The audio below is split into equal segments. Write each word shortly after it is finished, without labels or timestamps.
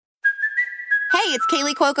Hey, it's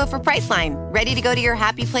Kaylee Cuoco for Priceline. Ready to go to your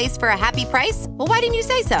happy place for a happy price? Well, why didn't you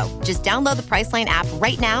say so? Just download the Priceline app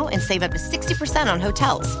right now and save up to 60% on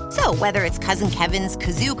hotels. So whether it's Cousin Kevin's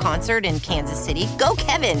Kazoo Concert in Kansas City, go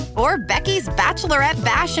Kevin, or Becky's Bachelorette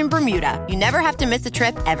Bash in Bermuda, you never have to miss a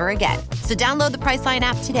trip ever again. So download the Priceline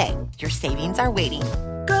app today. Your savings are waiting.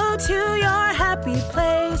 Go to your happy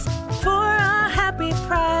place for a happy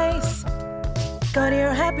price. Go to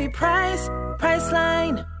your happy price,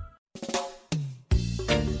 Priceline.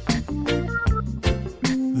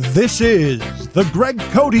 This is the Greg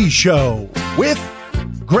Cote Show with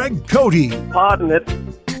Greg Cote. Pardon it.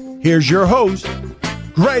 Here's your host,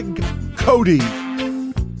 Greg Cote. 200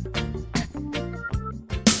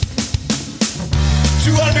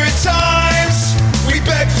 times we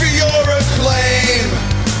beg for your acclaim.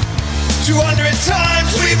 200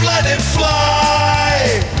 times we've let it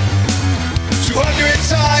fly. 200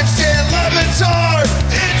 times Dan Levitar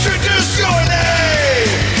introduced your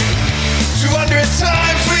name. 200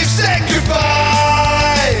 times we've said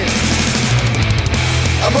goodbye.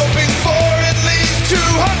 I'm hoping for at least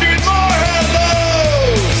 200 more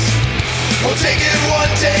hellos. We'll take it one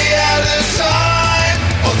day at a time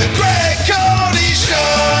on the Greg Cote Show.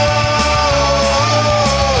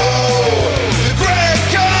 The Greg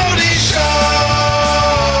Cote Show.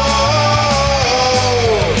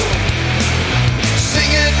 Sing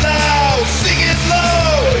it loud, sing it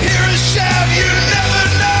low. Hear a shout you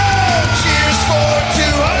never know. Cheers for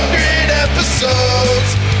 200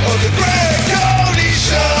 episodes of the Greg Cote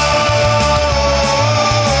Show.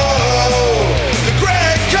 The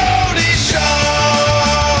Greg Cote Show.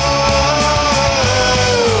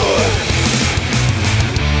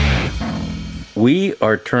 We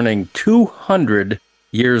are turning 200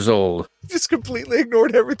 years old. Just completely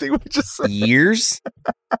ignored everything we just said. Years?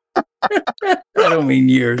 I don't mean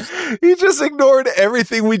years. He just ignored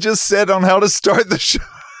everything we just said on how to start the show.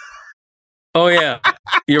 Oh, yeah.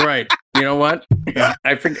 You're right. You know what?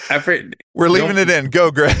 I forget. We're leaving it in.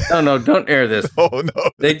 Go, Greg. No, don't air this. Oh, no.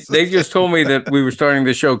 They just told me that we were starting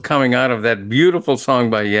the show coming out of that beautiful song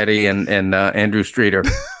by Yeti and Andrew Streeter.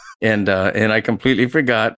 And I completely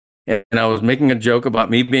forgot. And I was making a joke about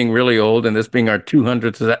me being really old and this being our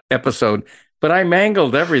 200th episode. But I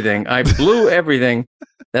mangled everything. I blew everything.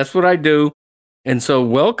 That's what I do. And so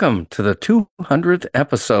welcome to the 200th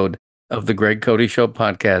episode of the Greg Cote Show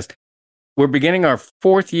podcast. We're beginning our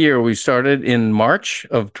fourth year. We started in March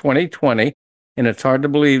of 2020, and it's hard to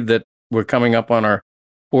believe that we're coming up on our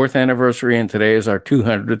fourth anniversary, and today is our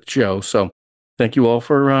 200th show. So thank you all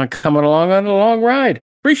for coming along on a long ride.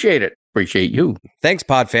 Appreciate it. Appreciate you. Thanks,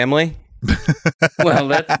 pod family. Well,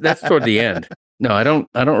 that's toward the end. No, I don't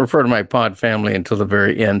refer to my pod family until the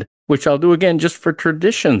very end, which I'll do again just for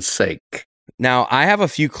tradition's sake. Now, I have a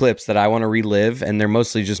few clips that I want to relive, and they're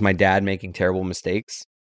mostly just my dad making terrible mistakes.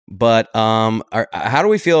 But how do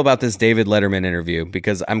we feel about this David Letterman interview?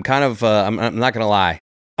 Because I'm kind of, I'm not going to lie.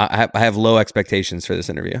 I have low expectations for this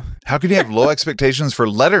interview. How could you have low expectations for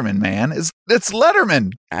Letterman, man? It's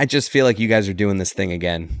Letterman. I just feel like you guys are doing this thing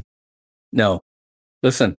again. No.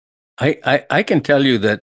 Listen, I can tell you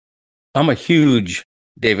that I'm a huge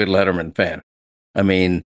David Letterman fan. I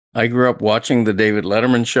mean, I grew up watching the David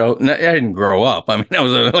Letterman show. No, I didn't grow up. I mean, I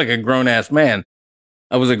was like a grown-ass man.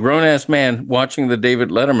 I was a grown-ass man watching the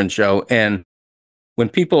David Letterman show. And when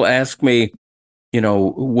people ask me, you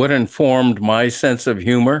know, what informed my sense of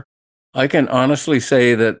humor, I can honestly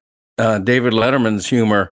say that David Letterman's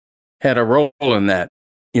humor had a role in that,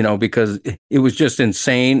 you know, because it was just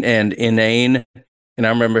insane and inane. And I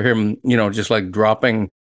remember him, you know, just like dropping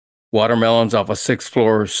watermelons off a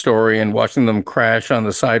sixth-floor story and watching them crash on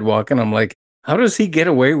the sidewalk. And I'm like, how does he get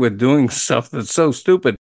away with doing stuff that's so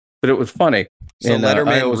stupid? But it was funny. So and,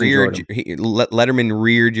 Letterman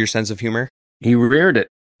reared your sense of humor? He reared it.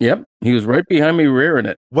 Yep. He was right behind me rearing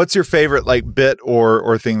it. What's your favorite like bit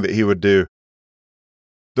or thing that he would do?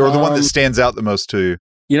 Or the one that stands out the most to you?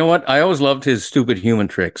 You know what? I always loved his stupid human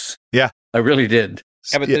tricks. Yeah. I really did.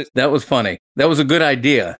 Yeah, but that was funny. That was a good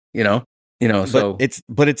idea, you know? So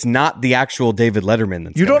it's not the actual David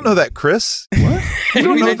Letterman. You don't know that, Chris? What? You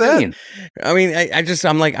don't know that? I mean,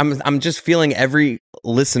 I'm just feeling every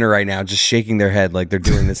listener right now just shaking their head like they're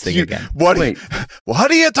doing this thing again. What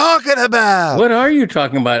are you talking about? What are you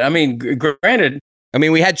talking about? I mean, granted. I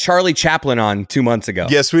mean, we had Charlie Chaplin on 2 months ago.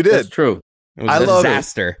 Yes, we did. That's true. It was a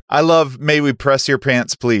disaster. I love May We Press Your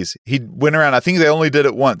Pants, Please. He went around, I think they only did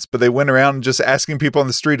it once, but they went around just asking people on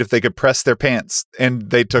the street if they could press their pants. And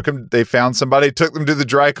they found somebody, took them to the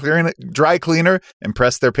dry cleaner and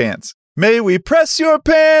pressed their pants. May we press your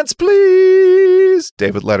pants, please?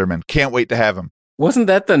 David Letterman. Can't wait to have him. Wasn't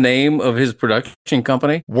that the name of his production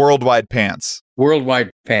company? Worldwide Pants.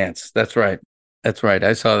 Worldwide Pants. That's right. That's right.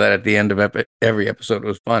 I saw that at the end of every episode. It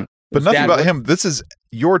was fun. But nothing Dad, about him. This is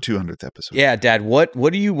your 200th episode. Yeah, Dad.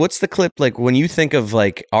 What's the clip like when you think of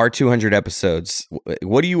like our 200 episodes?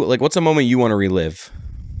 What do you like? What's a moment you want to relive?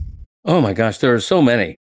 Oh my gosh, there are so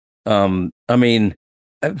many. I mean,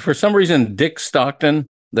 for some reason, Dick Stockton,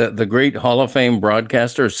 the great Hall of Fame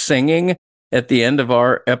broadcaster, singing at the end of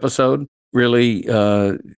our episode really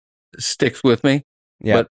sticks with me.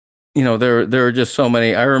 Yeah. But there are just so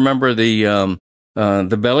many. I remember the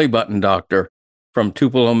belly button doctor from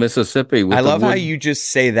Tupelo, Mississippi. I love how you just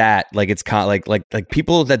say that like it's like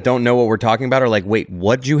people that don't know what we're talking about are like, wait,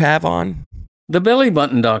 what'd you have on? The belly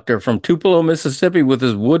button doctor from Tupelo, Mississippi, with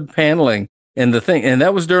his wood paneling and the thing, and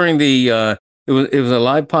that was during the it was a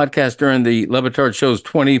live podcast during the Le Batard Show's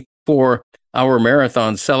 24-hour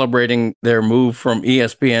marathon celebrating their move from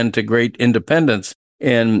ESPN to great independence.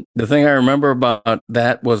 And the thing I remember about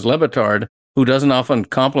that was Le Batard, who doesn't often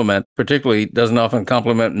compliment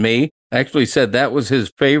me, actually said that was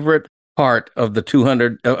his favorite part of the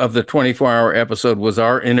 24-hour episode was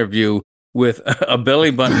our interview with a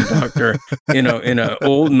belly button doctor in a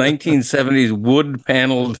old 1970s wood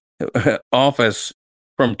paneled office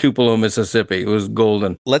from Tupelo, Mississippi. It was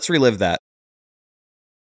golden. Let's relive that.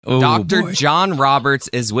 Oh, Dr. boy. John Roberts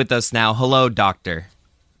is with us now. Hello, doctor.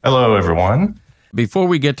 Hello, everyone. Before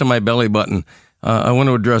we get to my belly button, I want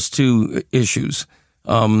to address two issues.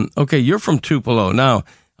 Okay, you're from Tupelo. Now,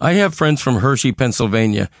 I have friends from Hershey,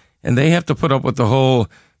 Pennsylvania, and they have to put up with the whole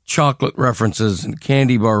chocolate references and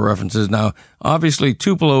candy bar references. Now, obviously,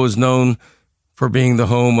 Tupelo is known for being the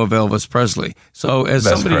home of Elvis Presley. So as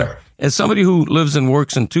somebody who lives and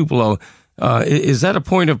works in Tupelo, is that a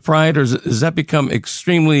point of pride, or does that become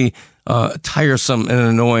extremely tiresome and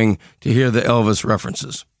annoying to hear the Elvis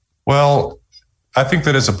references? Well, I think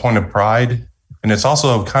that is a point of pride, and it's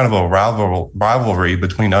also kind of a rivalry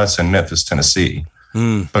between us and Memphis, Tennessee,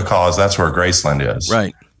 because that's where Graceland is.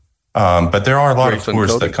 Right. But there are a lot of Graceland,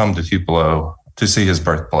 tourists Cote. that come to Tupelo to see his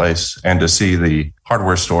birthplace and to see the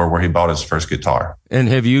hardware store where he bought his first guitar. And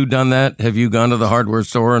have you done that? Have you gone to the hardware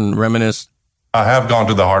store and reminisced? I have gone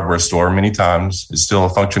to the hardware store many times. It's still a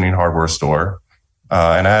functioning hardware store,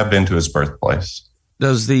 and I have been to his birthplace.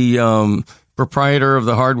 Does the proprietor of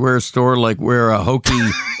the hardware store like wear a hokey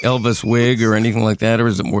Elvis wig or anything like that, or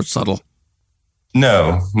is it more subtle?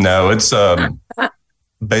 No, it's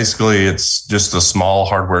basically it's just a small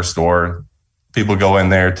hardware store. People go in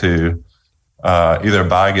there to either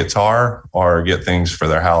buy a guitar or get things for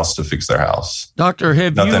their house to fix their house. Doctor,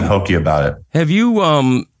 Nothing hokey about it. Have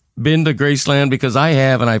you been to Graceland? Because I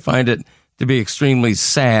have, and I find it to be extremely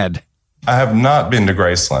sad. I have not been to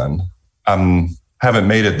Graceland. Haven't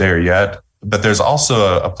made it there yet. But there's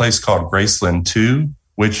also a place called Graceland 2,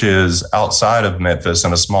 which is outside of Memphis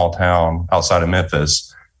in a small town outside of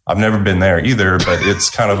Memphis. I've never been there either, but it's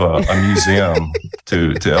kind of a museum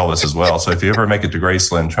to Elvis as well. So if you ever make it to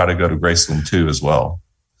Graceland, try to go to Graceland 2 as well.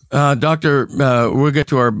 Doctor, we'll get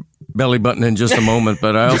to our belly button in just a moment,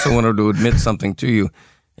 but I also wanted to admit something to you,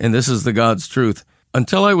 and this is the God's truth.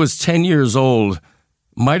 Until I was 10 years old,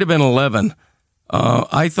 might have been 11,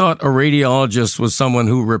 I thought a radiologist was someone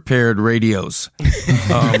who repaired radios.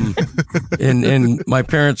 And my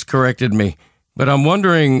parents corrected me. But I'm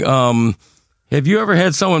wondering, have you ever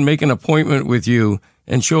had someone make an appointment with you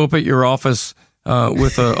and show up at your office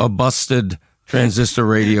with a busted transistor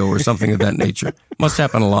radio or something of that nature? Must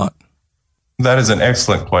happen a lot. That is an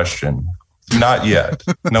excellent question. Not yet.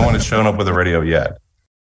 No one has shown up with a radio yet.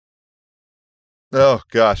 Oh,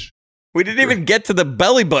 gosh. We didn't even get to the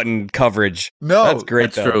belly button coverage. No. That's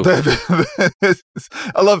great, That's though. true.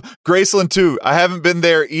 I love Graceland 2. I haven't been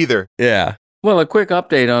there either. Yeah. Well, a quick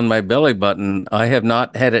update on my belly button. I have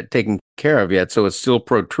not had it taken care of yet, so it still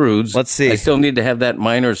protrudes. Let's see. I still need to have that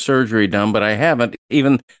minor surgery done, but I haven't,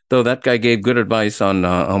 even though that guy gave good advice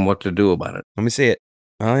on what to do about it. Let me see it.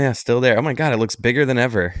 Oh, yeah, still there. Oh, my God, it looks bigger than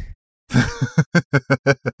ever.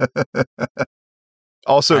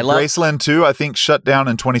 Also, I love- Graceland 2, I think, shut down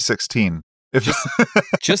in 2016.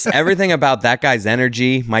 Just everything about that guy's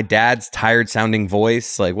energy, my dad's tired-sounding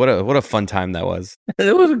voice. Like, what a fun time that was.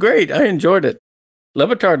 It was great. I enjoyed it. Le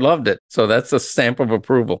Batard loved it, so that's a stamp of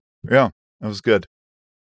approval. Yeah, that was good.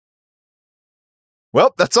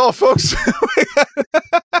 Well, that's all, folks.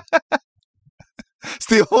 It's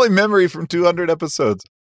the only memory from 200 episodes.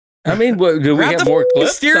 I mean, do we Grab have the more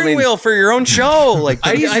clips? steering wheel for your own show. Like,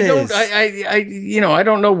 I Jesus. I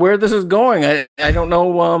don't know where this is going. I don't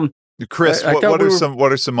know. Chris, I thought what we are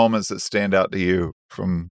were- some moments that stand out to you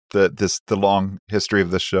from the long history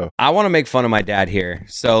of this show. I want to make fun of my dad here.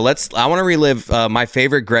 So I want to relive my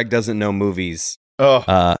favorite Greg Doesn't Know movies.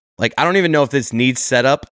 Oh. Like, I don't even know if this needs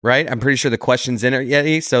setup, right? I'm pretty sure the question's in it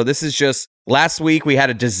yet. So this is just, last week we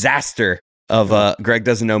had a disaster of Greg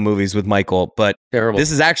Doesn't Know movies with Michael, but Terrible.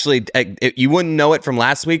 This is actually, you wouldn't know it from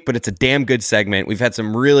last week, but it's a damn good segment. We've had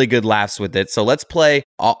some really good laughs with it. So let's play,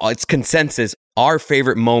 it's consensus, our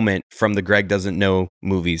favorite moment from the Greg Doesn't Know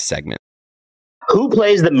movies segment. Who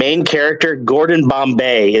plays the main character, Gordon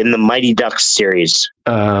Bombay, in the Mighty Ducks series?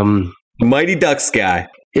 Mighty Ducks guy.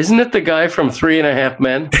 Isn't it the guy from 3.5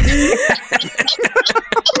 Men?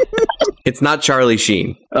 It's not Charlie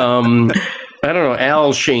Sheen. I don't know.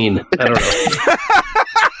 Al Sheen. I don't know.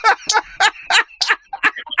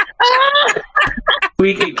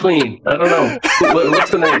 Squeaky Clean. I don't know.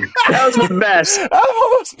 What's the name? That was the best. I'm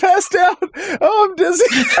almost passed out. Oh, I'm dizzy.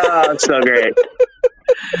 Oh, it's so great.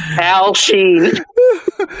 Al Sheen.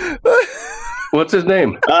 What's his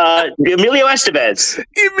name? Emilio Estevez.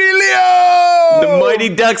 Emilio! The Mighty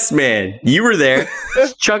Ducks man. You were there.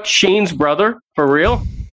 That's Chuck Sheen's brother? For real?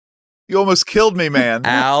 You almost killed me, man.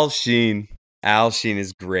 Al Sheen. Al Sheen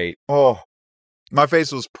is great. Oh, my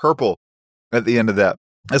face was purple at the end of that.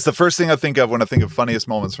 That's the first thing I think of when I think of funniest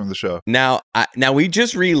moments from the show. Now we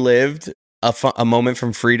just relived a moment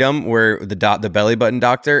from Freedom where the belly button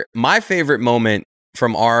doctor. My favorite moment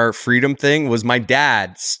from our Freedom thing was my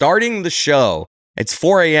dad starting the show. It's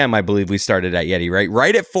 4 a.m. I believe we started at Yeti, right?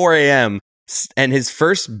 Right at 4 a.m. And his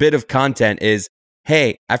first bit of content is,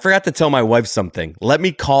 hey, I forgot to tell my wife something. Let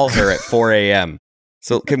me call her at 4 a.m.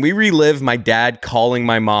 So can we relive my dad calling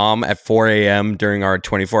my mom at 4 a.m. during our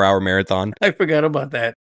 24-hour marathon? I forgot about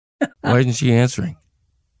that. Why isn't she answering?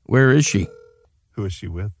 Where is she? Who is she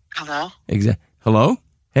with? Hello? Hello?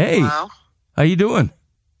 Hey. Hello? How you doing?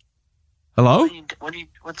 Hello?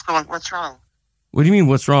 What's wrong? What do you mean,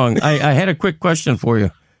 what's wrong? I had a quick question for you.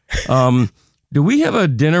 Do we have a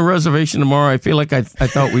dinner reservation tomorrow? I feel like I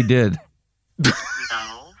thought we did. No.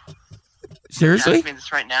 Seriously? You have to ask me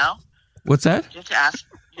this right now? What's that? You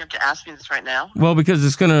have to ask me this right now? Well, because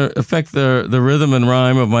it's going to affect the rhythm and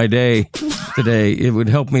rhyme of my day today. It would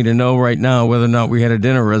help me to know right now whether or not we had a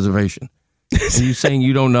dinner reservation. Are you saying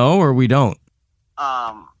you don't know or we don't?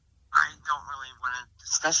 I don't really want to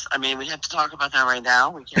discuss. I mean, we have to talk about that right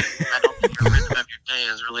now. We can't. I don't think your rhythm of your day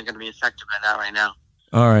is really going to be affected by that right now.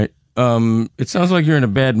 All right. It sounds like you're in a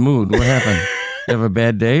bad mood. What happened? You have a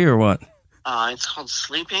bad day or what? It's called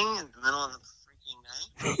sleeping in the middle of the freaking night.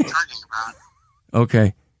 What are you talking about?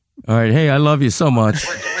 Okay. All right. Hey, I love you so much.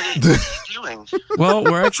 What are you doing? Well,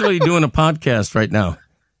 we're actually doing a podcast right now.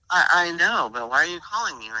 I know, but why are you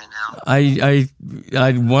calling me right now?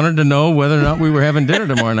 I wanted to know whether or not we were having dinner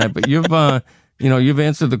tomorrow night, but you've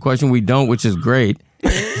answered the question. We don't, which is great.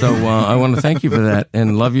 So I want to thank you for that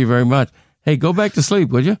and love you very much. Hey, go back to sleep,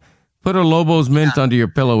 would you? Put a Lobo's mint under your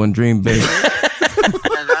pillow and dream big. That'll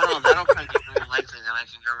probably get really likely that I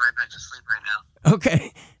can go right back to sleep right now.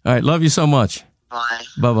 Okay. All right. Love you so much. Bye.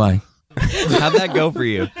 Bye-bye. How'd that go for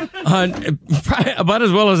you? About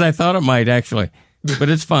as well as I thought it might, actually. But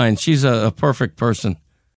it's fine. She's a perfect person.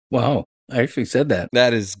 Wow. I actually said that.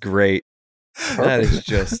 That is great. That is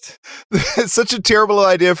just... It's such a terrible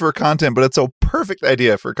idea for content, but it's a perfect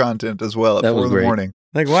idea for content as well at 4 in the morning.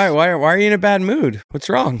 Like, why are you in a bad mood? What's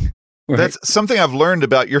wrong? Right. That's something I've learned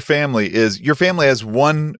about your family is your family has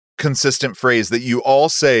one consistent phrase that you all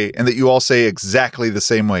say and that you all say exactly the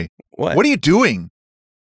same way. What are you doing?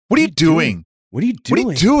 What are you doing? What are you doing? What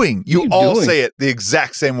are you doing? You all say it the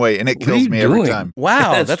exact same way, and it kills me every time.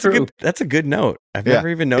 Wow, that's a good note. I've never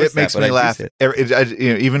even noticed that. It makes me laugh.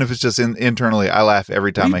 Even if it's just internally, I laugh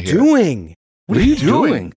every time I hear it. What are you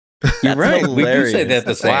doing? You're right. Hilarious. We do say that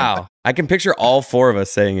the same. Wow. I can picture all four of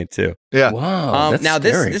us saying it too. Yeah. Wow. Now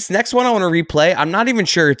this next one I want to replay. I'm not even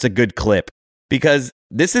sure it's a good clip because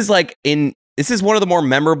this is one of the more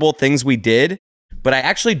memorable things we did, but I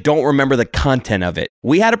actually don't remember the content of it.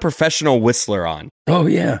 We had a professional whistler on. Oh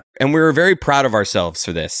yeah. And we were very proud of ourselves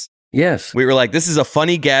for this. Yes. We were like, this is a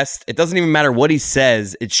funny guest. It doesn't even matter what he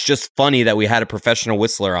says. It's just funny that we had a professional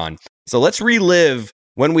whistler on. So let's relive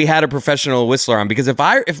when we had a professional whistler on, because if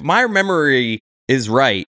my memory is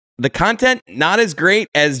right, the content not as great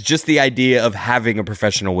as just the idea of having a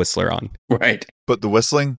professional whistler on. Right. But the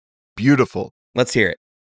whistling, beautiful. Let's hear it.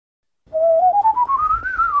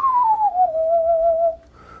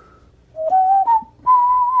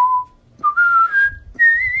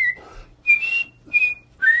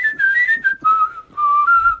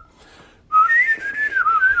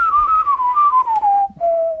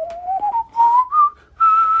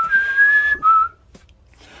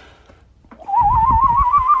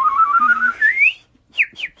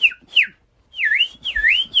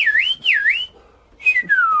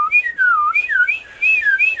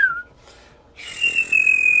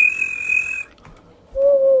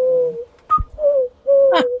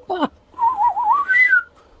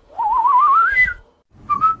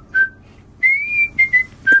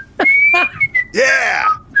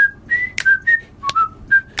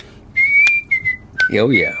 Oh,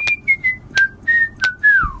 yeah.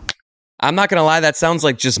 I'm not going to lie. That sounds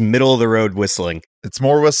like just middle of the road whistling. It's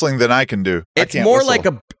more whistling than I can do. It's more like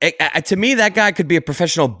to me, that guy could be a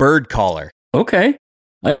professional bird caller. Okay.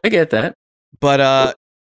 I get that. But, all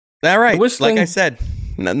right. Whistling, like I said,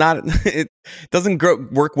 it doesn't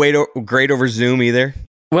work great over Zoom either.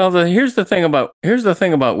 Well, here's the thing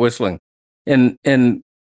about whistling. And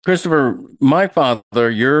Christopher, my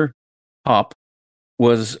father, your pop,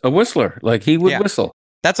 was a whistler. Like he would whistle.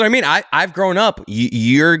 That's what I mean. I've grown up.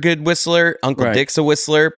 You're a good whistler. Uncle Dick's a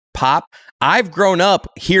whistler. Pop. I've grown up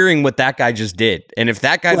hearing what that guy just did. And if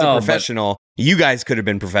that guy's a professional, you guys could have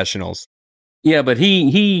been professionals. Yeah, but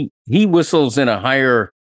he whistles in a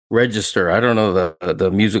higher register. I don't know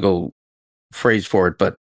the musical phrase for it,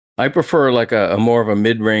 but I prefer like a more of a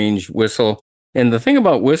mid-range whistle. And the thing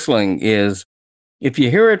about whistling is if you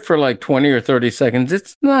hear it for like 20 or 30 seconds,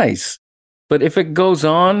 it's nice. But if it goes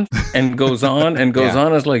on and goes on and goes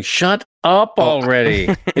on, it's like, shut up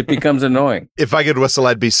already. It becomes annoying. If I could whistle,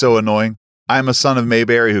 I'd be so annoying. I'm a son of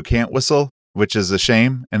Mayberry who can't whistle, which is a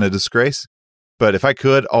shame and a disgrace. But if I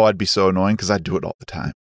could, I'd be so annoying because I do it all the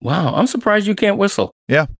time. Wow, I'm surprised you can't whistle.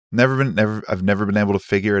 Yeah, I've never been able to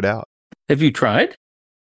figure it out. Have you tried?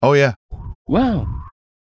 Oh yeah. Wow,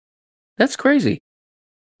 that's crazy.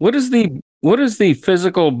 What is the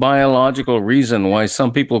physical, biological reason why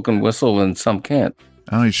some people can whistle and some can't?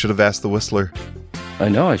 Oh, you should have asked the whistler. I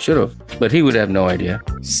know I should have, but he would have no idea.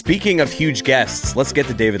 Speaking of huge guests, let's get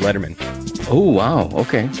to David Letterman. Oh wow,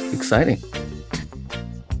 okay, exciting.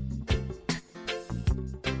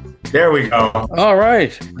 There we go. All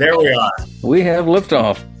right. There we are. We have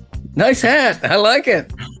liftoff. Nice hat. I like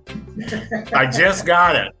it. I just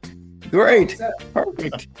got it. Great.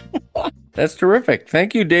 Perfect. That's terrific.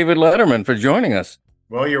 Thank you, David Letterman, for joining us.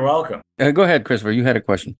 Well, you're welcome. Go ahead, Christopher. You had a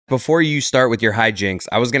question. Before you start with your hijinks,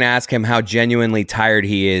 I was going to ask him how genuinely tired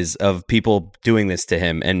he is of people doing this to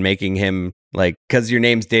him and making him, like, because your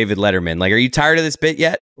name's David Letterman. Like, are you tired of this bit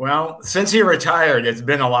yet? Well, since he retired, it's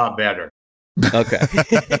been a lot better. Okay.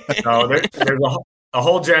 So there's a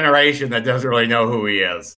whole generation that doesn't really know who he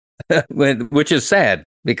is. Which is sad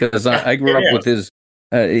because I grew up with his,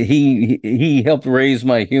 he helped raise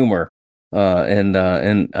my humor. And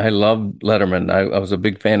I love Letterman. I was a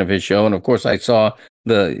big fan of his show. And of course I saw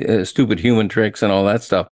the stupid human tricks and all that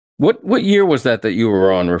stuff. What year was that you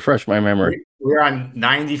were on? Refresh my memory. We were on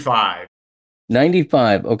 95.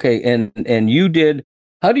 95. Okay. And you did,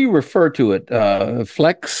 how do you refer to it?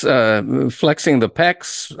 Flexing the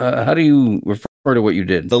pecs. How do you refer to what you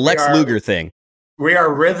did? The Lex Luger thing. We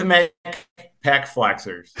are rhythmic pec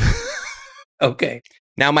flexors. Okay.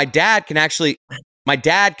 Now my dad can actually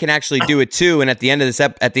do it too, and at the end of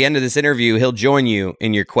this interview, he'll join you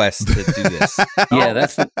in your quest to do this. Yeah,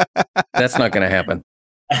 that's not going to happen.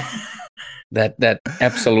 That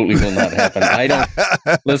absolutely will not happen. I don't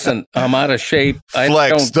listen. I'm out of shape.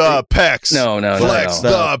 Flex the pecs. No. Flex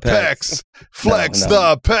the pecs. Flex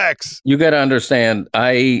the pecs. You got to understand.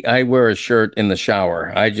 I wear a shirt in the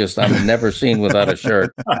shower. I'm never seen without a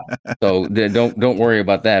shirt. So don't worry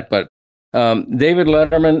about that. But David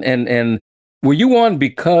Letterman and. Were you on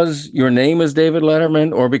because your name is David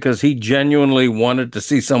Letterman or because he genuinely wanted to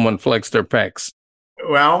see someone flex their pecs?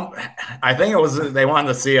 Well, I think it was they wanted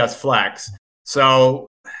to see us flex. So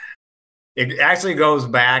it actually goes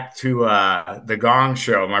back to the Gong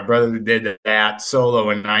Show. My brother did that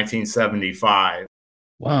solo in 1975.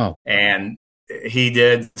 Wow. And he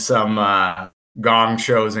did some Gong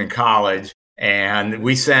shows in college. And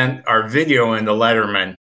we sent our video into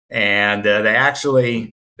Letterman. And they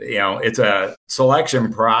actually... it's a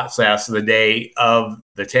selection process the day of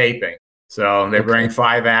the taping. So they bring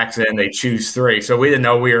 5 acts in, they choose 3. So we didn't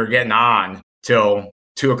know we were getting on till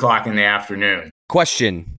 2:00 in the afternoon.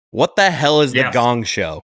 Question. What the hell is the Gong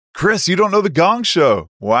Show? Chris, you don't know the Gong Show.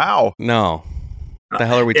 Wow. No. What the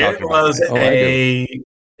hell are we talking about?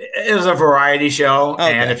 It was a variety show.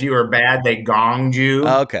 Okay. And if you were bad, they gonged you.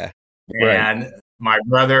 Okay. And my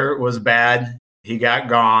brother was bad. He got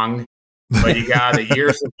gonged. But you got a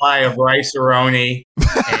year's supply of rice-a-roni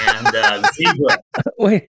and Z-Brick.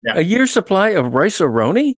 Wait, a year's supply of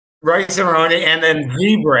rice-a-roni? Rice-a-roni and then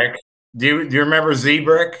Z-Brick. Do you remember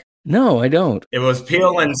Z-Brick? No, I don't. It was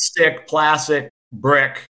peel and stick plastic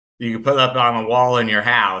brick you could put up on a wall in your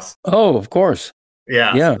house. Oh, of course.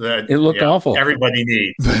 Yeah. It looked awful. Everybody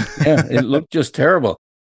needs. Yeah, it looked just terrible.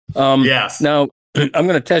 Yes. Now, I'm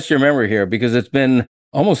going to test your memory here because it's been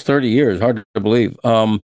almost 30 years. Hard to believe.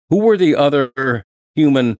 Who were the other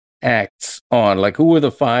human acts on? Like, who were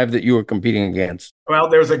the 5 that you were competing against? Well,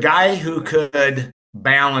 there was a guy who could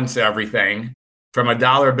balance everything from a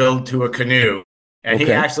dollar bill to a canoe. and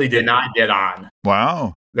he actually did not get on.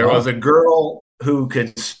 Wow. There was a girl who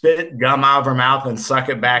could spit gum out of her mouth and suck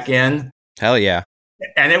it back in. Hell yeah.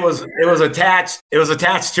 And it was attached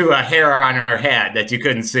to a hair on her head that you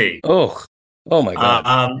couldn't see. Oh my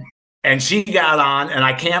God. And she got on, and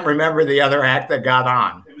I can't remember the other act that got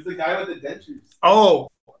on. It was the guy with the dentures. Oh,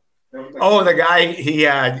 the guy, he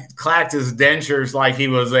clacked his dentures like he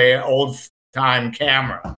was a old-time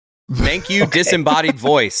camera. Thank you, disembodied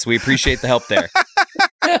voice. We appreciate the help there.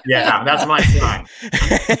 Yeah, that's my son.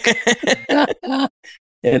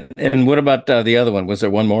 And what about the other one? Was there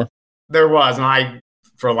one more? There was, and I,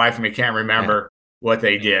 for the life of me, can't remember what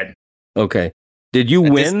they did. Okay. Did you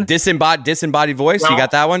win? Disembodied voice? Well, you got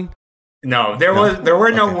that one? No, there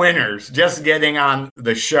were no winners. Just getting on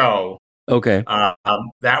the show. Okay.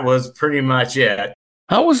 That was pretty much it.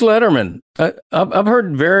 How was Letterman? I've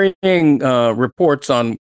heard varying reports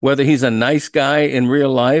on whether he's a nice guy in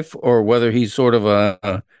real life or whether he's sort of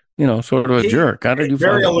a jerk. How did you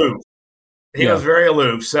very find aloof? He was very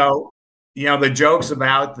aloof. So, the jokes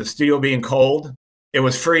about the steel being cold, it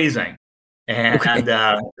was freezing. And,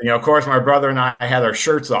 of course, my brother and I had our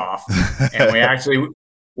shirts off, and we actually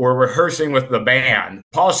were rehearsing with the band.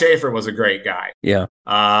 Paul Schaefer was a great guy. Yeah.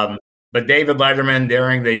 But David Letterman,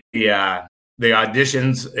 during the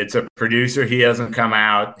auditions, it's a producer. He doesn't come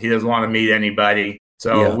out. He doesn't want to meet anybody.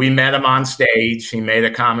 So we met him on stage. He made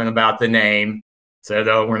a comment about the name, said,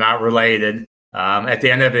 "Oh, we're not related." At the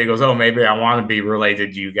end of it, he goes, "Oh, maybe I want to be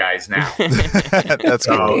related to you guys now." That's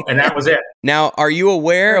cool. And that was it. Now, are you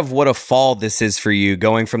aware of what a fall this is for you,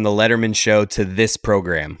 going from the Letterman show to this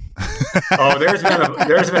program? Oh,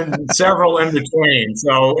 there's been several in between.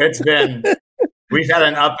 So we've had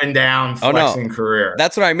an up and down flexing career.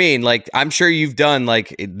 That's what I mean. Like, I'm sure you've done,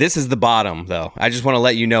 this is the bottom, though. I just want to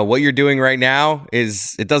let you know what you're doing right now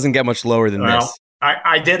it doesn't get much lower than this.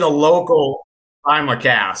 I did a local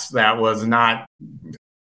simulcast that was not.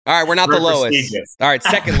 All right, we're not the lowest. All right,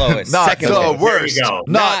 second lowest. Not second the lowest. worst.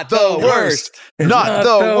 Not the worst. Not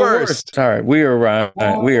the worst. All right, we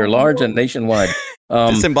are large and nationwide.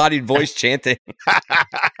 Disembodied voice chanting.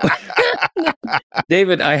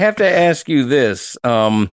 David, I have to ask you this.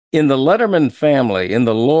 In the Letterman family, in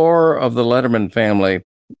the lore of the Letterman family,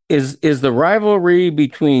 is the rivalry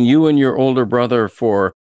between you and your older brother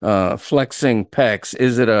for flexing pecs,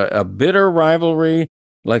 is it a bitter rivalry?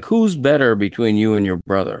 Like, who's better between you and your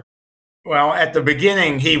brother? Well, at the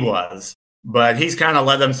beginning, he was, but he's kind of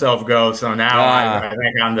let himself go. So now I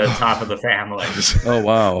think I'm the top of the family. Oh,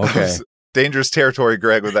 wow. Okay. Dangerous territory,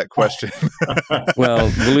 Greg, with that question.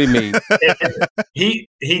 Well, believe me. He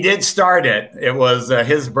did start it. It was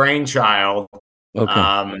his brainchild.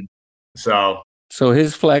 Okay. So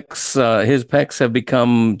his his pecs have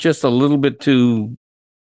become just a little bit too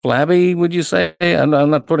flabby, would you say? I'm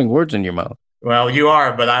not putting words in your mouth. Well, you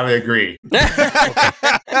are, but I would agree.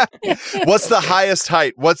 What's the highest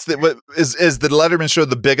height? Is the Letterman show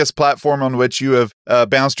the biggest platform on which you have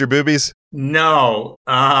bounced your boobies? No.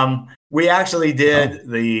 We actually did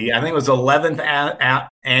I think it was 11th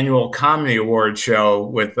annual Comedy Award show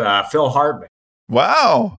with Phil Hartman.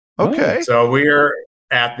 Wow. Okay. So we were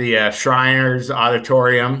at the Shriners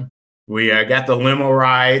Auditorium. We got the limo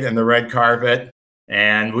ride and the red carpet.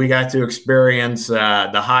 And we got to experience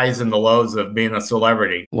the highs and the lows of being a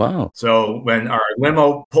celebrity. Wow. So when our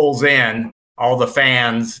limo pulls in, all the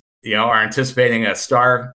fans, are anticipating a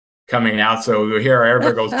star coming out. So we hear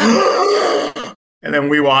everybody goes, and then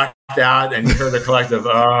we walked out and you heard the collective,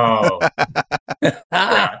 oh.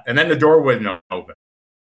 Yeah. And then the door wouldn't open.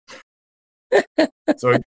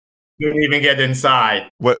 So we didn't even get inside.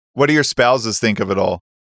 What do your spouses think of it all?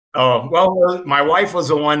 Oh, well, my wife was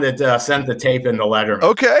the one that sent the tape in the Letterman.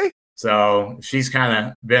 Okay. So she's kind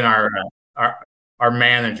of been our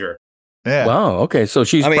manager. Yeah. Wow. Okay. So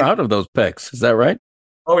she's proud of those pecs. Is that right?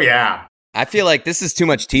 Oh, yeah. I feel like this is too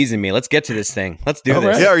much teasing me. Let's get to this thing. Let's do this.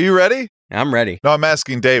 Right. Yeah. Are you ready? I'm ready. No, I'm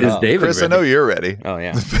asking David. Is David Chris, ready? I know you're ready. Oh,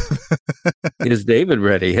 yeah. Is David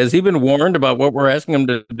ready? Has he been warned about what we're asking him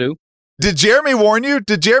to do? Did Jeremy warn you?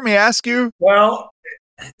 Did Jeremy ask you? Well,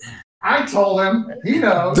 I told him. He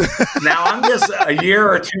knows. Now, I'm just a year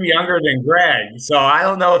or two younger than Greg, so I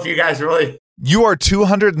don't know if you guys really... You are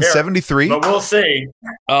 273? But we'll see.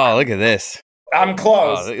 Oh, look at this. I'm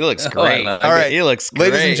close. Oh, he looks great. All right. He looks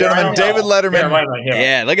great. Ladies and gentlemen, David Letterman.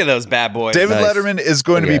 Yeah, look at those bad boys. David Letterman is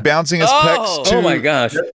going to be bouncing his pecs to... Oh, my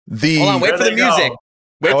gosh. Hold on, wait for the music.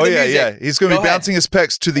 Wait for the music. Yeah. He's going to be bouncing his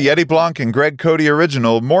pecs to the Eddie Blanc and Greg Cote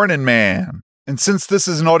original, Morning Man. And since this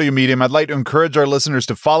is an audio medium, I'd like to encourage our listeners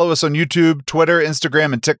to follow us on YouTube, Twitter,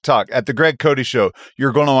 Instagram, and TikTok at The Greg Cote Show.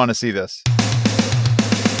 You're going to want to see this.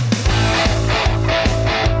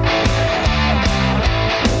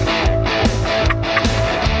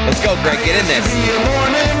 Let's go, Greg. Get in this.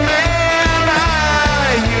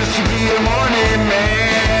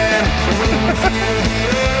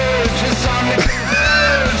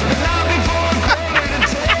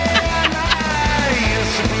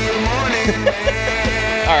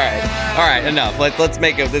 All right, enough. Let's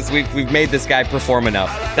make it this. We've made this guy perform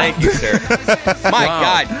enough. Thank you, sir. My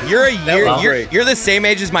God, you're the same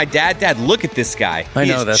age as my dad. Dad, look at this guy. I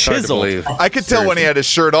know that's chiseled. hard to believe. I could tell when he had his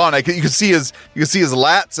shirt on. You could see his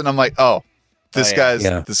lats, and I'm like, oh, this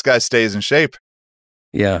guy stays in shape.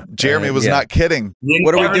 Yeah, Jeremy was not kidding.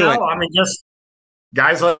 What are we doing? I mean, just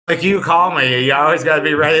guys like you call me. You always got to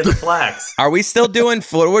be ready to flex. Are we still doing?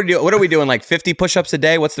 What are we doing? Like 50 push-ups a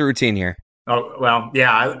day? What's the routine here? Oh well,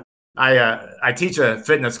 yeah. I teach a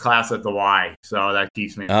fitness class at the Y, so that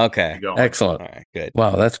keeps me going. Excellent. All right, good.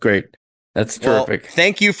 Wow, that's great. That's terrific. Well,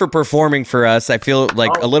 thank you for performing for us. I feel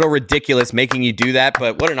like a little ridiculous making you do that,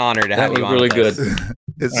 but what an honor to have you on. That was really good.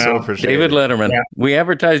 It's so appreciated. David Letterman. Yeah. We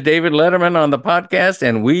advertised David Letterman on the podcast,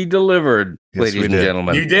 and we delivered, ladies and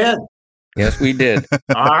gentlemen. You did. Yes, we did.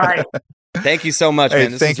 All right. Thank you so much, hey,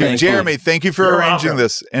 man. Thank you, Jeremy. Thank you for arranging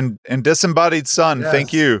this. And Disembodied Son,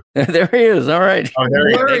 thank you. There he is. All right. Oh,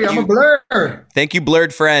 there I'm a blur. Thank you,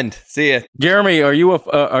 blurred friend. See ya. Jeremy, are you a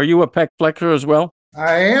pec flexor as well?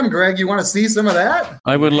 I am, Greg. You want to see some of that?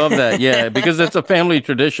 I would love that. Yeah, because it's a family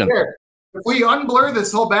tradition. Sure. If we unblur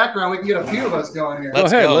this whole background, we can get a few of us going here.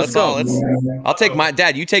 Let's go. I'll take my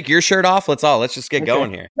dad. You take your shirt off. Let's just get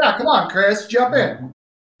going here. Yeah, come on, Chris. Jump in.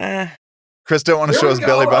 Chris don't want to show his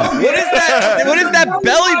belly button. What is that? What is that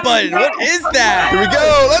belly button? What is that? Here we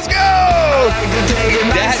go. Let's go.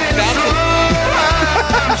 Dad,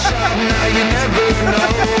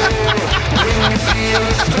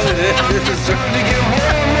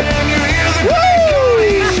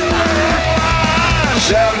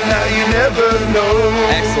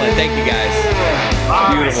 Excellent. Thank you, guys.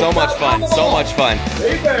 Beautiful. So much fun. So much fun.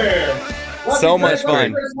 So much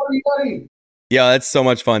fun. Yeah, that's so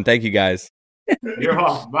much fun. Thank you, guys. You're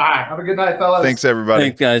welcome. Bye. Have a good night, fellas. Thanks, everybody.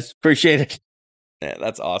 Thanks, guys. Appreciate it. Yeah,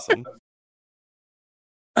 that's awesome.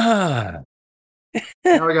 There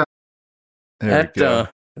we go.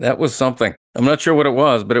 That was something. I'm not sure what it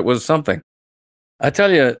was, but it was something. I tell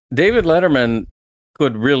you, David Letterman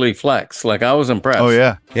could really flex. Like, I was impressed. Oh,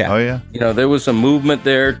 yeah. Yeah. Oh, yeah. You know, there was some movement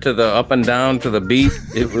there to the up and down to the beat.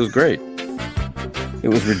 It was great. It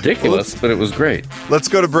was ridiculous, but it was great. Let's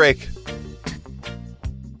go to break.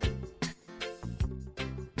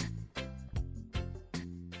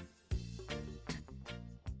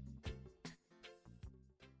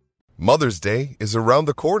 Mother's Day is around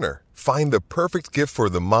the corner. Find the perfect gift for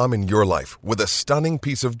the mom in your life with a stunning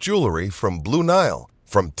piece of jewelry from Blue Nile.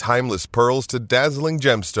 From timeless pearls to dazzling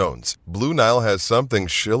gemstones, Blue Nile has something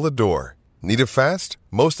she'll adore. Need it fast?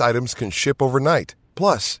 Most items can ship overnight.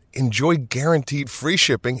 Plus, enjoy guaranteed free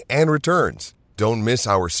shipping and returns. Don't miss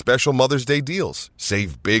our special Mother's Day deals.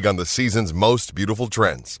 Save big on the season's most beautiful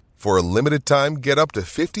trends. For a limited time, get up to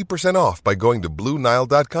 50% off by going to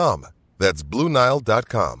BlueNile.com. That's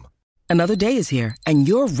BlueNile.com. Another day is here, and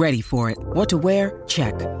you're ready for it. What to wear?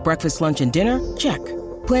 Check. Breakfast, lunch, and dinner? Check.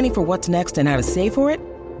 Planning for what's next and how to save for it?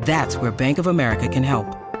 That's where Bank of America can help.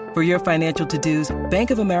 For your financial to-dos,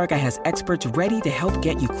 Bank of America has experts ready to help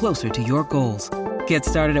get you closer to your goals. Get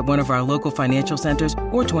started at one of our local financial centers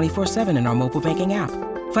or 24/7 in our mobile banking app.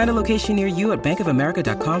 Find a location near you at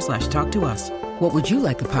bankofamerica.com/talktous. What would you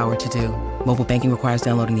like the power to do? Mobile banking requires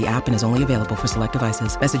downloading the app and is only available for select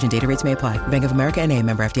devices. Message and data rates may apply. Bank of America N.A.,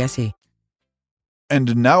 member FDIC.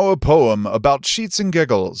 And now a poem about Sheets and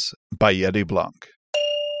Giggles by Yeti Blanc.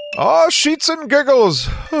 Ah, Sheets and Giggles.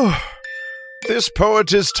 This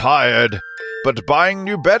poet is tired, but buying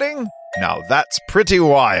new bedding? Now that's pretty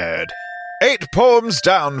wired. 8 poems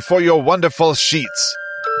down for your wonderful sheets.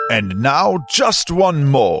 And now just one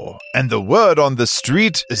more. And the word on the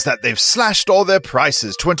street is that they've slashed all their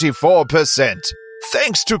prices 24%.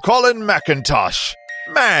 Thanks to Colin McIntosh.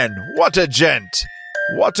 Man, what a gent.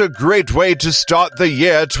 What a great way to start the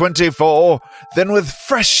year 24, then with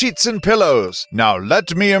fresh sheets and pillows. Now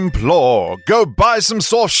let me implore, go buy some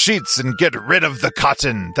soft sheets and get rid of the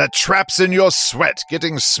cotton that traps in your sweat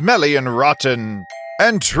getting smelly and rotten.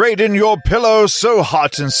 And trade in your pillow so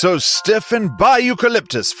hot and so stiff and buy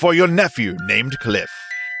eucalyptus for your nephew named Cliff.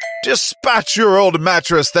 Dispatch your old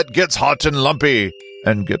mattress that gets hot and lumpy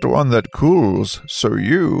and get one that cools so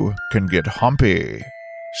you can get humpy.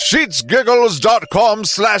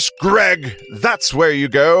 Sheetsgiggles.com/Greg. That's where you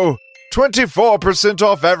go. 24%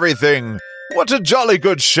 off everything. What a jolly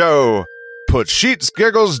good show. Put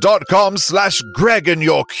sheetsgiggles.com/Greg in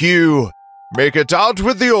your queue. Make it out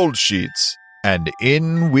with the old sheets and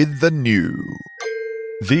in with the new.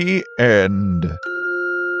 The end.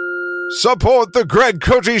 Support the Greg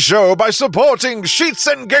Cote Show by supporting Sheets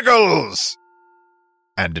and Giggles.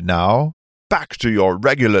 And now, back to your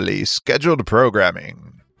regularly scheduled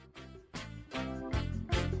programming.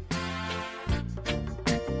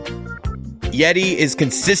 Yeti is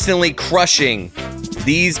consistently crushing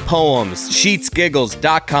these poems.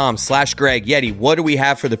 Sheetsgiggles.com/Greg. Yeti, what do we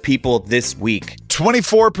have for the people this week?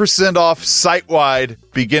 24% off site-wide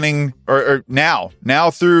beginning or now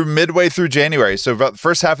through midway through January. So about the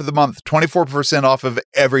first half of the month, 24% off of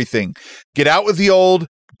everything. Get out with the old,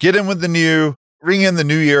 get in with the new, ring in the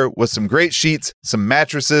new year with some great sheets, some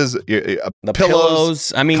mattresses, The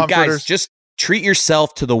pillows. I mean, comforters. guys, just treat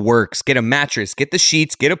yourself to the works. Get a mattress, get the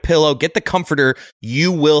sheets, get a pillow, get the comforter.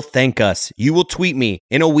 You will thank us. You will tweet me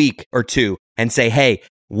in a week or two and say, hey,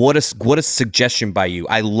 what a suggestion by you.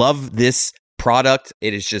 I love this product.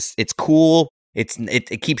 It is just, it's cool.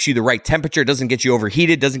 It keeps you the right temperature. It doesn't get you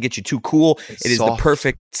overheated. Doesn't get you too cool. It is the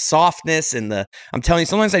perfect softness. And I'm telling you,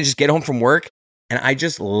 sometimes I just get home from work and I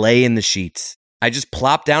just lay in the sheets. I just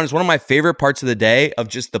plop down. It's one of my favorite parts of the day of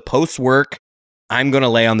just the post-work. I'm going to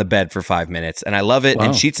lay on the bed for 5 minutes and I love it. Wow.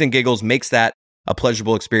 And Sheets and Giggles makes that a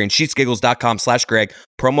pleasurable experience. Sheetsgiggles.com/Greg.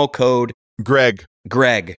 Promo code Greg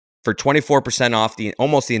for 24% off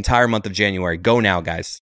almost the entire month of January. Go now,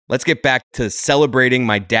 guys. Let's get back to celebrating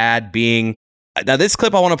my dad being... Now, this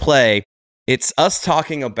clip I want to play, it's us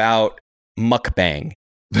talking about mukbang.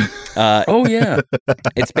 Oh, yeah.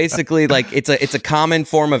 It's basically like, it's a common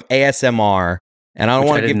form of ASMR, and I don't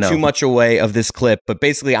want to give too much away of this clip, but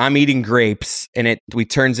basically I'm eating grapes, and we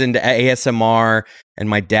turns into ASMR, and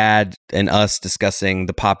my dad and us discussing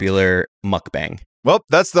the popular mukbang. Well,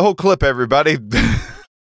 that's the whole clip, everybody.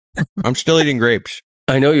 I'm still eating grapes.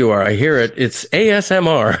 I know you are. I hear it. It's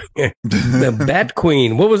ASMR. The Bat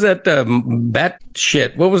Queen. What was that? Bat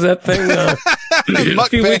shit. What was that thing?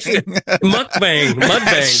 Mukbang. Mukbang.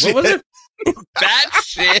 Mudbang. What was it? Bat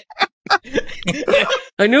shit.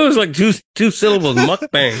 I knew it was like two syllables.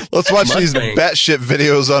 Mukbang. Let's watch these batshit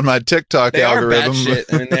videos on my TikTok algorithm. They are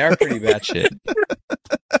batshit. I mean, they are pretty batshit.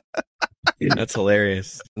 That's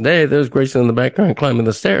hilarious. There's Grayson in the background climbing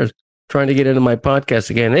the stairs, trying to get into my podcast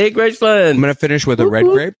again. Hey, Graceland. I'm going to finish with a red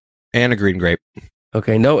grape and a green grape.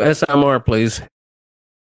 Okay, no SMR, please.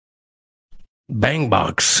 Bang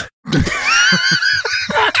box.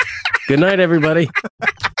 Good night, everybody.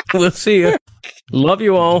 We'll see you. Love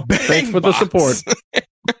you all. Thanks for the support.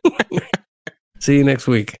 See you next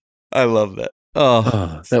week. I love that.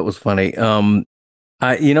 Oh, that was funny. You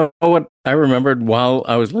know what? I remembered while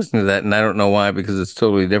I was listening to that, and I don't know why, because it's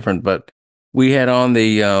totally different, but we had on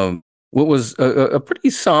the... what was a pretty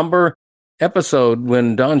somber episode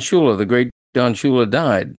when Don Shula, the great Don Shula,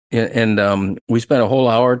 died. And we spent a whole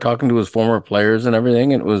hour talking to his former players and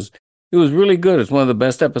everything. And it was really good. It's one of the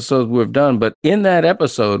best episodes we've done. But in that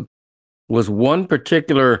episode was one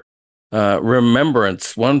particular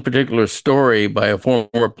remembrance, one particular story by a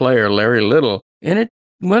former player, Larry Little. And it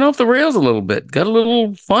went off the rails a little bit, got a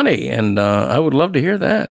little funny. And I would love to hear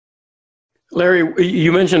that. Larry,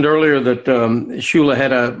 you mentioned earlier that Shula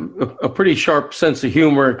had a pretty sharp sense of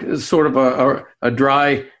humor, sort of a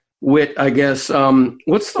dry wit, I guess.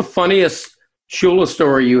 What's the funniest Shula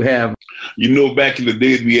story you have? You know, back in the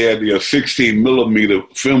days, we had the 16 millimeter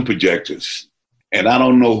film projectors, and I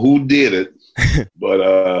don't know who did it, but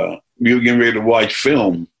we were getting ready to watch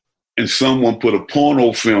film, and someone put a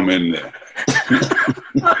porno film in there.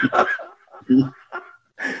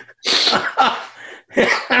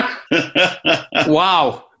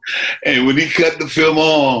 Wow. And when he cut the film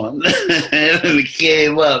on and it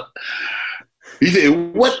came up, he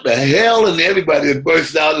said, "What the hell?" And everybody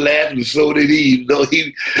burst out laughing, and so did he.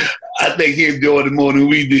 I think he enjoyed it more than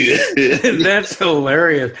we did. That's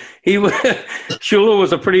hilarious. Shula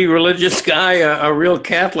was a pretty religious guy, a real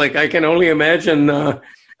Catholic. I can only imagine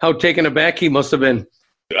how taken aback he must have been.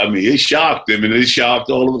 I mean, it shocked him, and it shocked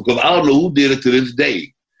all of us, because I don't know who did it to this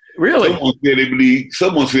day. Really?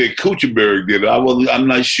 Someone said Kuchenberg did it. I'm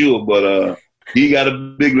not sure, but he got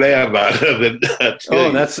a big laugh out of it.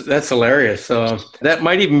 Oh, that's hilarious. That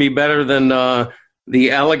might even be better than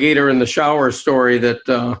the alligator in the shower story that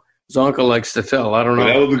Zonka likes to tell. I don't know.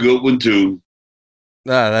 That was a good one too.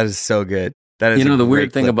 That is so good. That is the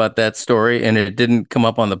weird thing about that story, and it didn't come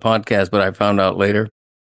up on the podcast, but I found out later.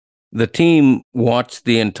 The team watched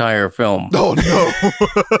the entire film. Oh, no.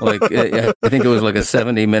 I think it was like a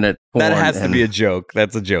 70-minute porn. That has to be a joke.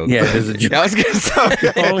 That's a joke. Yeah, it is a joke. I was going to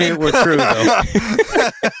say. Only it were true, though.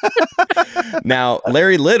 Now,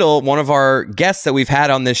 Larry Little, one of our guests that we've had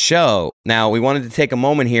on this show. Now, we wanted to take a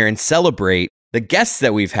moment here and celebrate the guests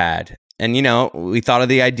that we've had. And, we thought of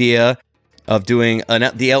the idea of doing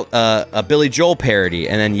a Billy Joel parody.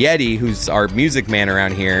 And then Yeti, who's our music man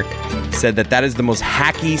around here, said that is the most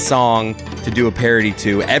hacky song to do a parody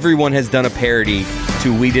to. Everyone has done a parody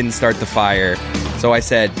to We Didn't Start the Fire. So I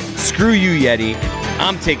said, screw you, Yeti.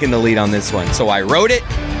 I'm taking the lead on this one. So I wrote it,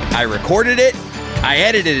 I recorded it, I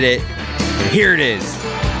edited it, and here it is.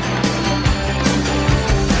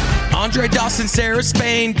 Andre Dawson, Sarah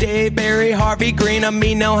Spain, Dave Barry, Harvey Green,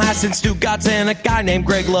 Amino Hassan, Stu Gatz, and a guy named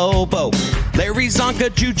Greg Lobo. Larry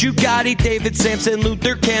Zonka, Juju Gotti, David Sampson,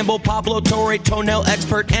 Luther Campbell, Pablo Torre, Toenail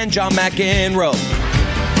Expert, and John McEnroe.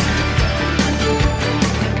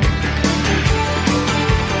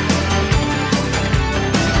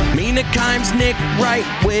 Mina Kimes, Nick Wright,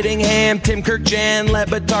 Whittingham, Tim Kirkjan,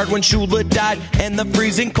 Lebetard when Shula died, and the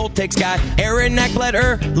freezing cold takes guy, Aaron Eckblad,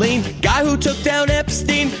 Erling, guy who took down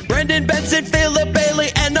Epstein, Brendan Benson, Philip Bailey,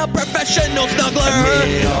 and a professional snuggler.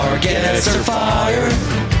 Admit our guests are fire.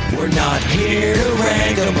 We're not here to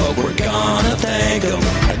rank them, but we're gonna thank them.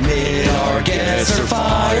 Admit our guests are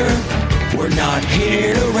fire. We're not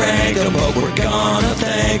here to rank them, but we're gonna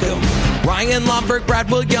thank them. Ryan Lomberg,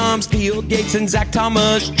 Brad Williams, Field Gates, and Zach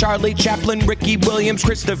Thomas, Charlie Chaplin, Ricky Williams,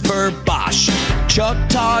 Christopher Bosch, Chuck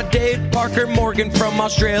Todd, Dave Parker, Morgan from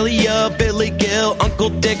Australia, Billy Gill, Uncle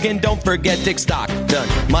Dick, and don't forget Dick Stockton,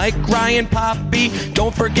 Mike Ryan, Poppy,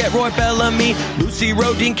 don't forget Roy Bellamy, Lucy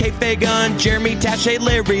Rodin, Kate Fagan, Jeremy Taché,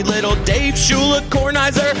 Larry Little, Dave Shula,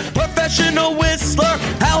 Kornheiser, professional whistler,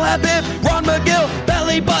 Hal Habib, Ron McGill,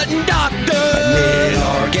 Belly Button Doctor. Admit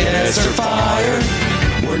our guests are fire.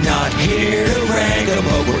 We're not here to rank them,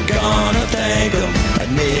 but we're gonna thank them.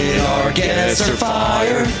 Admit our guests are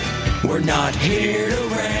fire. We're not here to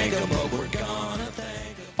rank them, but we're gonna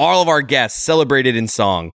thank them. All of our guests celebrated in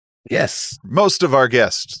song. Yes. Most of our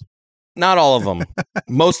guests. Not all of them.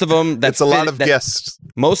 Most of them. That's a lot of guests.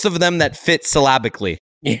 Most of them that fit syllabically.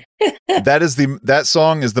 That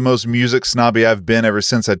song is the most music snobby I've been ever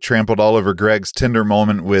since I trampled all over Greg's Tinder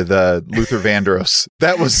moment with Luther Vandross.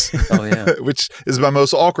 That was, which is my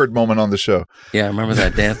most awkward moment on the show. Yeah, I remember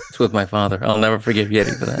that dance with my father. I'll never forgive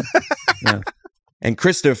Yeti for that. Yeah. And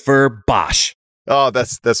Christopher Bosch. Oh,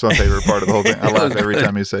 that's my favorite part of the whole thing. I laugh every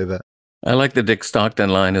time you say that. I like the Dick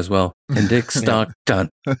Stockton line as well. And Dick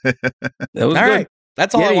Stockton. That was all good. Right.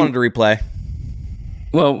 That's all Yeti, I wanted to replay.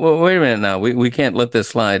 Well, wait a minute now. We can't let this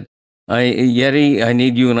slide. Yeti, I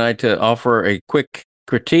need you and I to offer a quick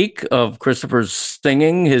critique of Christopher's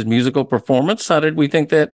singing, his musical performance. How did we think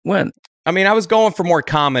that went? I mean, I was going for more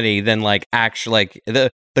comedy than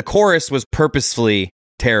the chorus was purposefully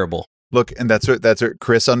terrible. Look, and that's what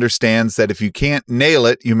Chris understands, that if you can't nail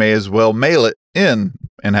it, you may as well mail it in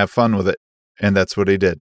and have fun with it. And that's what he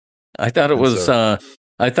did. I thought it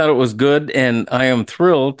was good, and I am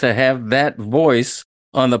thrilled to have that voice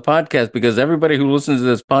on the podcast, because everybody who listens to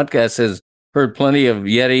this podcast has heard plenty of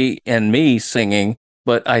Yeti and me singing,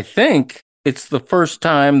 but I think it's the first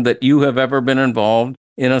time that you have ever been involved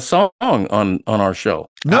in a song on our show.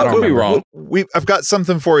 No, I could be wrong. I've got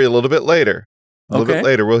something for you a little bit later. A little bit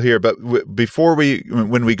later, we'll hear. But before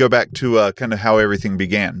when we go back to kind of how everything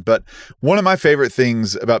began. But one of my favorite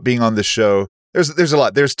things about being on this show, there's a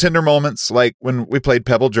lot. There's tender moments, like when we played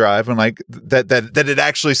Pebble Drive, and like that it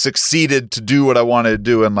actually succeeded to do what I wanted to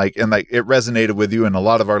do, and it resonated with you and a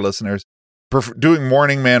lot of our listeners. Doing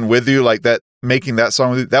Morning Man with you, like that, making that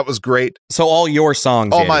song with you, that was great. So all your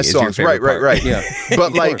songs, all my songs, right. Yeah,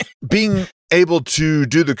 but like being able to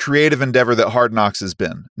do the creative endeavor that Hard Knocks has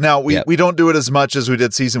been. Now we don't do it as much as we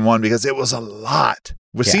did season 1, because it was a lot.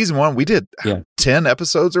 With season 1, we did 10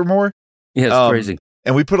 episodes or more. Yeah, it's crazy.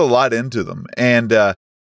 And we put a lot into them. And,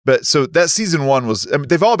 but so that season 1 was, I mean,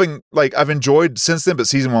 they've all been like, I've enjoyed since then, but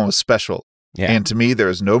season 1 was special. Yeah. And to me, there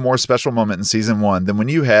is no more special moment in season 1 than when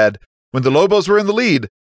the Lobos were in the lead,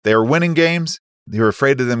 they were winning games. They were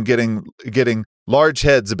afraid of them getting large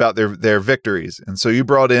heads about their victories. And so you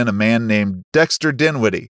brought in a man named Dexter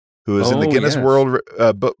Dinwiddie, who is in the Guinness World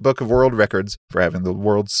Book of World Records for having the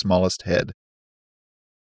world's smallest head.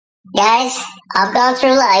 Guys, I've gone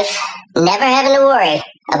through life never having to worry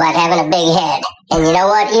about having a big head. And you know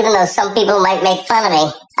what? Even though some people might make fun of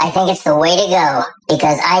me, I think it's the way to go,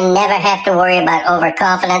 because I never have to worry about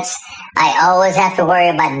overconfidence. I always have to worry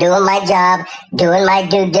about doing my job, doing my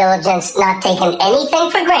due diligence, not taking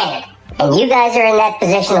anything for granted. And you guys are in that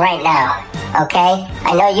position right now, okay?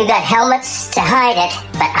 I know you got helmets to hide it,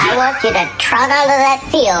 but I want you to trot onto that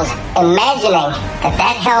field imagining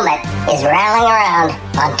that helmet is rattling around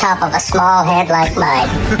on top of a small head like mine.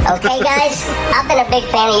 Okay, guys? I've been a big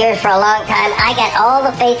fan of yours for a long time. I got all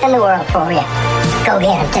the faith in the world for you. Go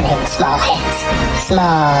get them today, small heads.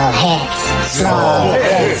 Small heads. Small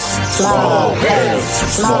heads. Small heads.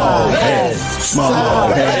 Small heads. Small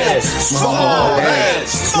heads. Small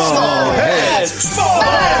heads. Small heads. Small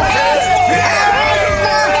heads.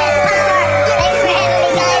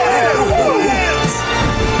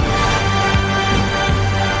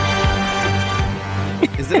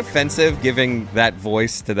 Is it offensive giving that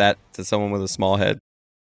voice to someone with a small head?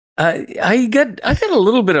 I got a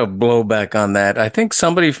little bit of blowback on that. I think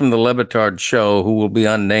somebody from the Le Batard show, who will be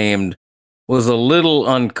unnamed, was a little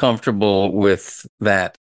uncomfortable with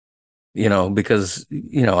that. Because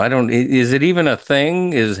I don't. Is it even a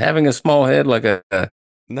thing? Is having a small head like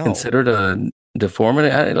considered a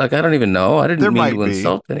deformity? I don't even know. I didn't mean to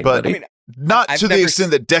insult anybody. But not to the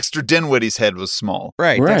extent that Dexter Dinwiddie's head was small.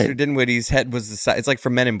 Right. Dexter Dinwiddie's head was the size. It's like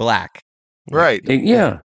from Men in Black. Right.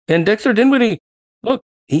 Yeah. And Dexter Dinwiddie, look,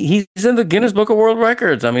 he's in the Guinness Book of World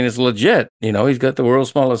Records. I mean, it's legit. He's got the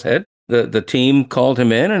world's smallest head. The team called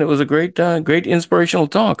him in, and it was a great inspirational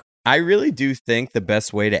talk. I really do think the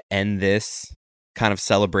best way to end this kind of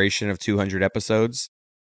celebration of 200 episodes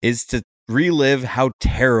is to relive how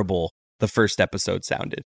terrible the first episode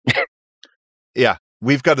sounded. Yeah.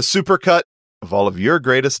 We've got a supercut of all of your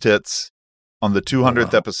greatest hits on the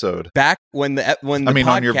 200th episode. Back when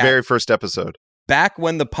on your very first episode. Back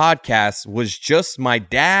when the podcast was just my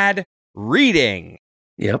dad reading.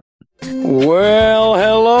 Yep. Well,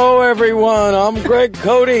 hello, everyone. I'm Greg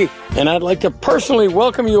Cote, and I'd like to personally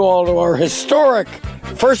welcome you all to our historic,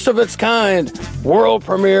 first of its kind, world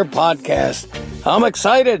premiere podcast. I'm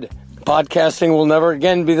excited. Podcasting will never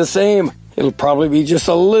again be the same. It'll probably be just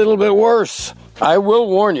a little bit worse. I will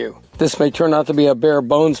warn you, this may turn out to be a bare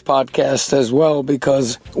bones podcast as well,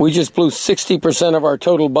 because we just blew 60% of our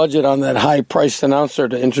total budget on that high-priced announcer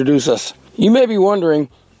to introduce us. You may be wondering,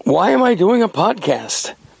 why am I doing a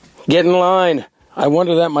podcast? Get in line. I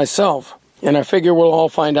wonder that myself, and I figure we'll all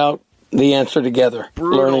find out the answer together,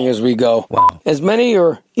 learning as we go. Wow. As many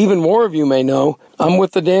or even more of you may know, I'm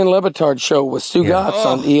with the Dan Le Batard Show with Stu Gatz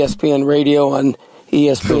on ESPN Radio and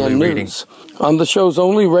ESPN News. I'm the show's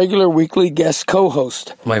only regular weekly guest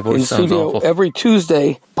co-host. My voice in sounds studio awful. every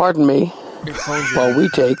Tuesday, pardon me, while we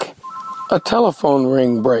take a telephone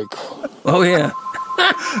ring break. Oh, yeah.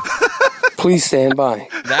 Please stand by.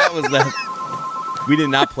 That was we did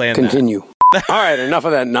not plan Continue. All right, enough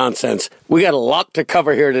of that nonsense. We got a lot to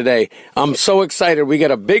cover here today. I'm so excited. We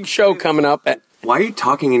got a big show coming up. Why are you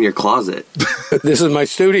talking in your closet? This is my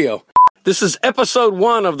studio. This is episode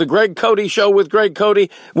 1 of the Greg Cote Show with Greg Cote.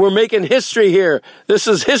 We're making history here. This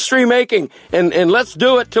is history making, and let's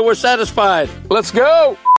do it till we're satisfied. Let's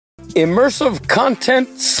go! Immersive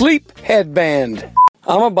content sleep headband.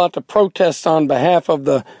 I'm about to protest on behalf of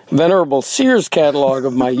the venerable Sears catalog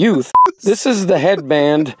of my youth. This is the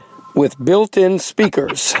headband with built-in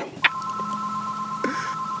speakers.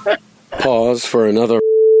 Pause for another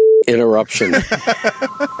interruption.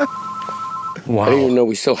 Wow. I didn't even know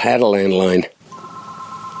we still had a landline.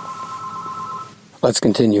 Let's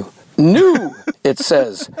continue. New, it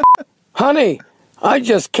says. Honey, I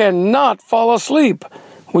just cannot fall asleep.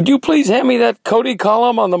 Would you please hand me that Cote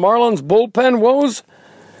column on the Marlins bullpen woes?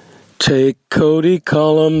 Take Cote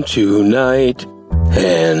column tonight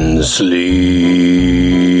and sleep.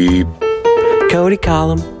 Cote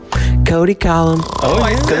column. Cote column. Oh,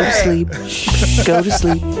 yeah. Go to sleep. Shh. Go to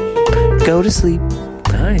sleep. Go to sleep.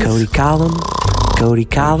 Nice. Cote column. Cote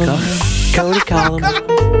column. Cote column.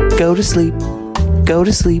 Go to sleep. Go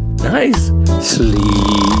to sleep. Nice. Sleep.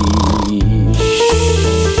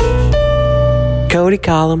 Cote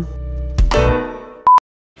column.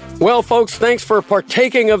 Well, folks, thanks for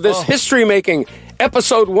partaking of this history-making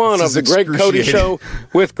episode 1 of the Greg Cote Show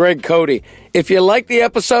with Greg Cote. If you liked the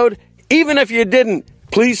episode, even if you didn't,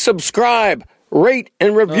 please subscribe, rate,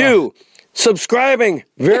 and review. Subscribing,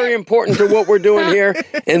 very important to what we're doing here,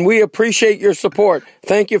 and we appreciate your support.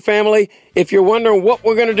 Thank you, family. If you're wondering what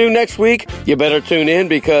we're going to do next week, you better tune in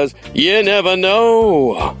because you never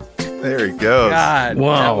know. There he goes. God,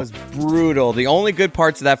 Wow. that was brutal. The only good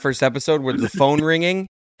parts of that first episode were the phone ringing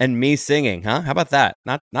and me singing, huh? How about that?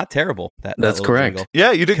 Not terrible. That's little correct. jingle.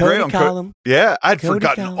 Yeah, you did Cote great on column. Yeah, I'd Cote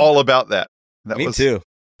forgotten column. all about that. Me too.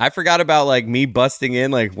 I forgot about like me busting in.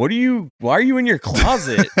 Like, why are you in your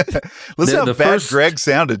closet? Listen how the bad first- Greg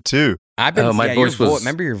sounded too. I've been. my yeah, voice your was-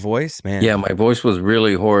 remember your voice, man. Yeah, my voice was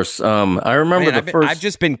really hoarse. I remember Man, the I've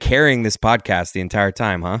just been carrying this podcast the entire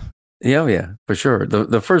time, huh? Yeah, for sure.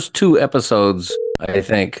 The first 2 episodes, I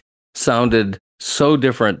think, sounded so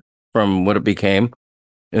different from what it became.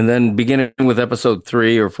 And then beginning with episode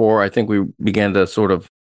 3 or 4, I think we began to sort of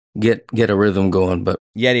get a rhythm going. But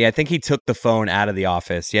Yeti, I think he took the phone out of the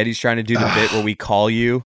office. Yeti's trying to do the bit where we call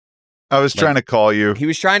you. I was trying to call you. He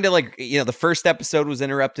was trying to the first episode was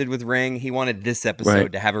interrupted with ring. He wanted this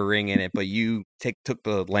episode to have a ring in it, but you took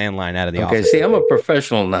the landline out of the office. Okay, see, I'm a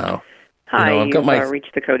professional now. Hi, I've got you've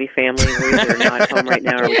reached the Cote family. We're either not home right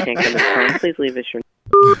now or we can't come to the phone. Please leave us your...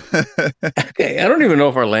 Okay, I don't even know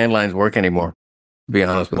if our landlines work anymore, to be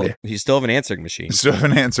honest with you. You still have an answering machine. You still have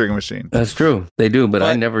an answering machine. That's true. They do, but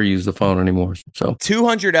I never use the phone anymore. So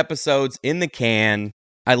 200 episodes in the can.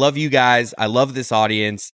 I love you guys. I love this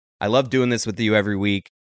audience. I love doing this with you every week.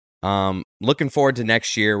 Looking forward to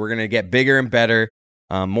next year. We're going to get bigger and better.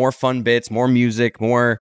 More fun bits, more music,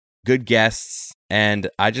 more good guests. And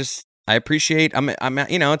I appreciate,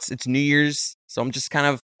 it's New Year's. So I'm just kind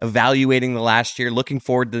of evaluating the last year, looking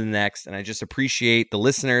forward to the next. And I just appreciate the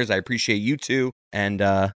listeners. I appreciate you two. And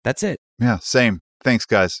that's it. Yeah, same. Thanks,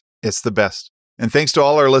 guys. It's the best. And thanks to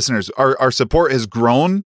all our listeners. Our support has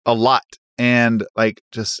grown a lot. And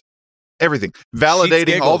just everything.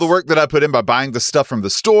 Validating all the work that I put in by buying the stuff from the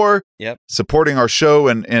store. Yep. Supporting our show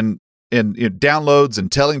and downloads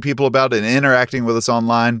and telling people about it and interacting with us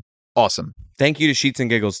online. Awesome. Thank you to Sheets and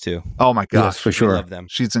Giggles, too. Oh, my gosh. Yes, for sure. We love them.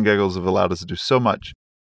 Sheets and Giggles have allowed us to do so much.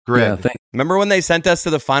 Greg. Yeah, remember when they sent us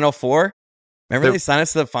to the Final Four? Remember they sent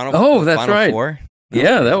us to the Final that's Final right. Four?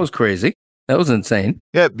 Yeah, that was crazy. That was insane.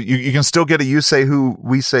 Yeah, you can still get a You Say Who,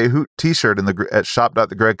 We Say Who t-shirt at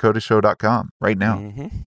shop.thegregcoteshow.com right now. Mm-hmm.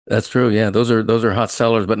 That's true. Yeah, those are hot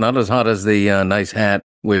sellers, but not as hot as the nice hat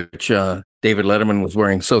which David Letterman was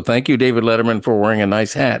wearing. So thank you, David Letterman, for wearing a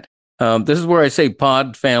nice hat. This is where I say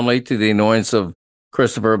pod family to the annoyance of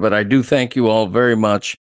Christopher, but I do thank you all very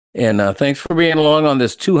much. And thanks for being along on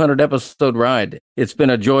this 200 episode ride. It's been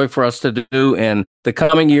a joy for us to do. And the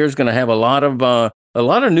coming year is going to have a lot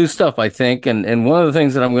of new stuff, I think. And one of the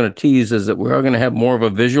things that I'm going to tease is that we are going to have more of a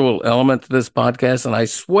visual element to this podcast. And I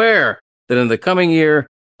swear that in the coming year,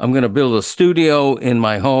 I'm going to build a studio in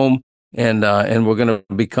my home, and we're going to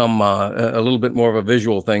become a little bit more of a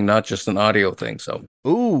visual thing, not just an audio thing. So,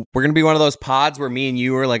 ooh, we're going to be one of those pods where me and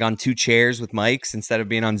you are on two chairs with mics instead of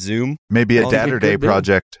being on Zoom. Maybe a Dadder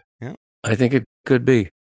project. Yeah, I think it could be.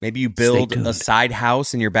 Maybe you build a side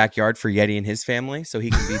house in your backyard for Yeti and his family, so he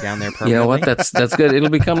can be down there permanently. You know what? That's good. It'll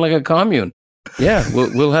become like a commune. Yeah,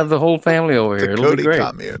 we'll have the whole family over here. It'll be great.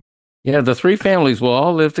 Commune. Yeah, the three families will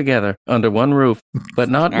all live together under one roof, but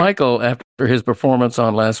not Michael after his performance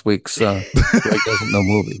on last week's Greg Doesn't Know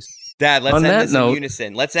Movies. Dad, let's end this in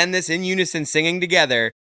unison. Let's end this in unison, singing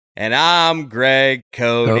together. And I'm Greg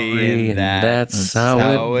Cody, and that's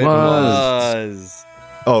how it was.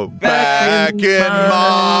 Oh, back in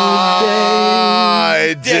my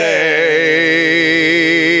day.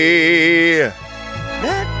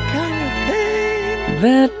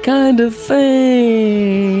 That kind of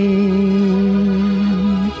thing.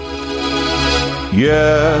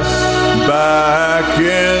 Yes, back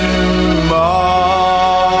in my